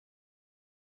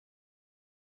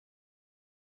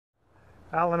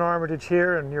Alan Armitage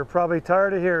here, and you're probably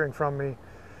tired of hearing from me.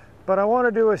 But I want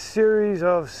to do a series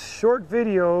of short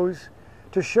videos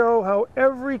to show how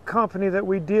every company that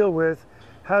we deal with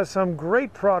has some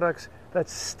great products that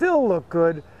still look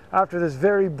good after this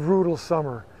very brutal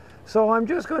summer. So I'm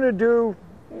just going to do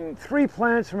 3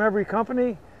 plants from every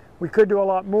company. We could do a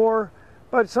lot more,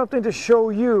 but something to show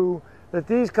you that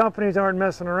these companies aren't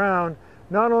messing around.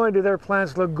 Not only do their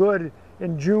plants look good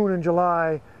in June and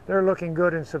July, they're looking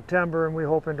good in September, and we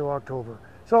hope into October.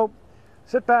 So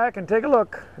sit back and take a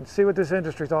look and see what this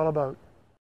industry is all about.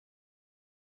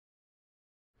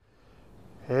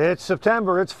 It's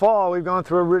September, it's fall. We've gone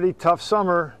through a really tough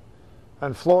summer,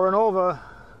 and Flora Nova,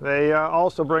 they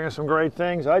also bring us some great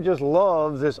things. I just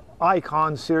love this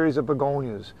Icon series of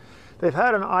begonias. They've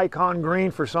had an Icon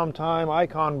green for some time.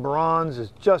 Icon bronze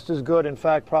is just as good, in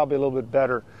fact probably a little bit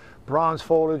better. Bronze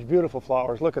foliage, beautiful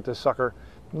flowers. Look at this sucker,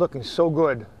 looking so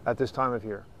good at this time of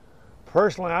year.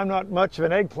 Personally, I'm not much of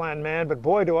an eggplant man, but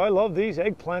boy do I love these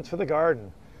eggplants for the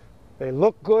garden. They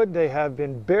look good, they have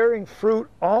been bearing fruit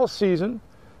all season.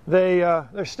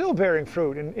 They're still bearing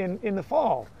fruit in the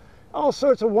fall. All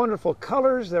sorts of wonderful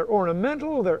colors, they're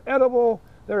ornamental, they're edible,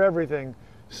 they're everything.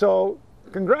 So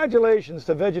congratulations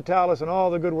to Vegetalis and all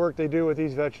the good work they do with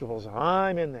these vegetables.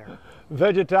 I'm in there.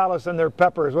 Vegetalis and their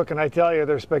peppers, what can I tell you?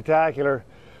 They're spectacular.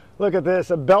 Look at this,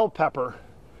 a bell pepper.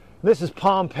 This is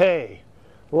Pompeii.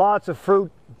 Lots of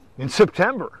fruit in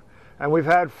September. And we've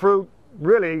had fruit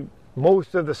really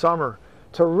most of the summer.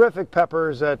 Terrific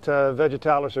peppers that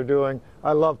Vegetalis are doing.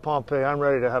 I love Pompeii. I'm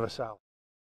ready to have a salad.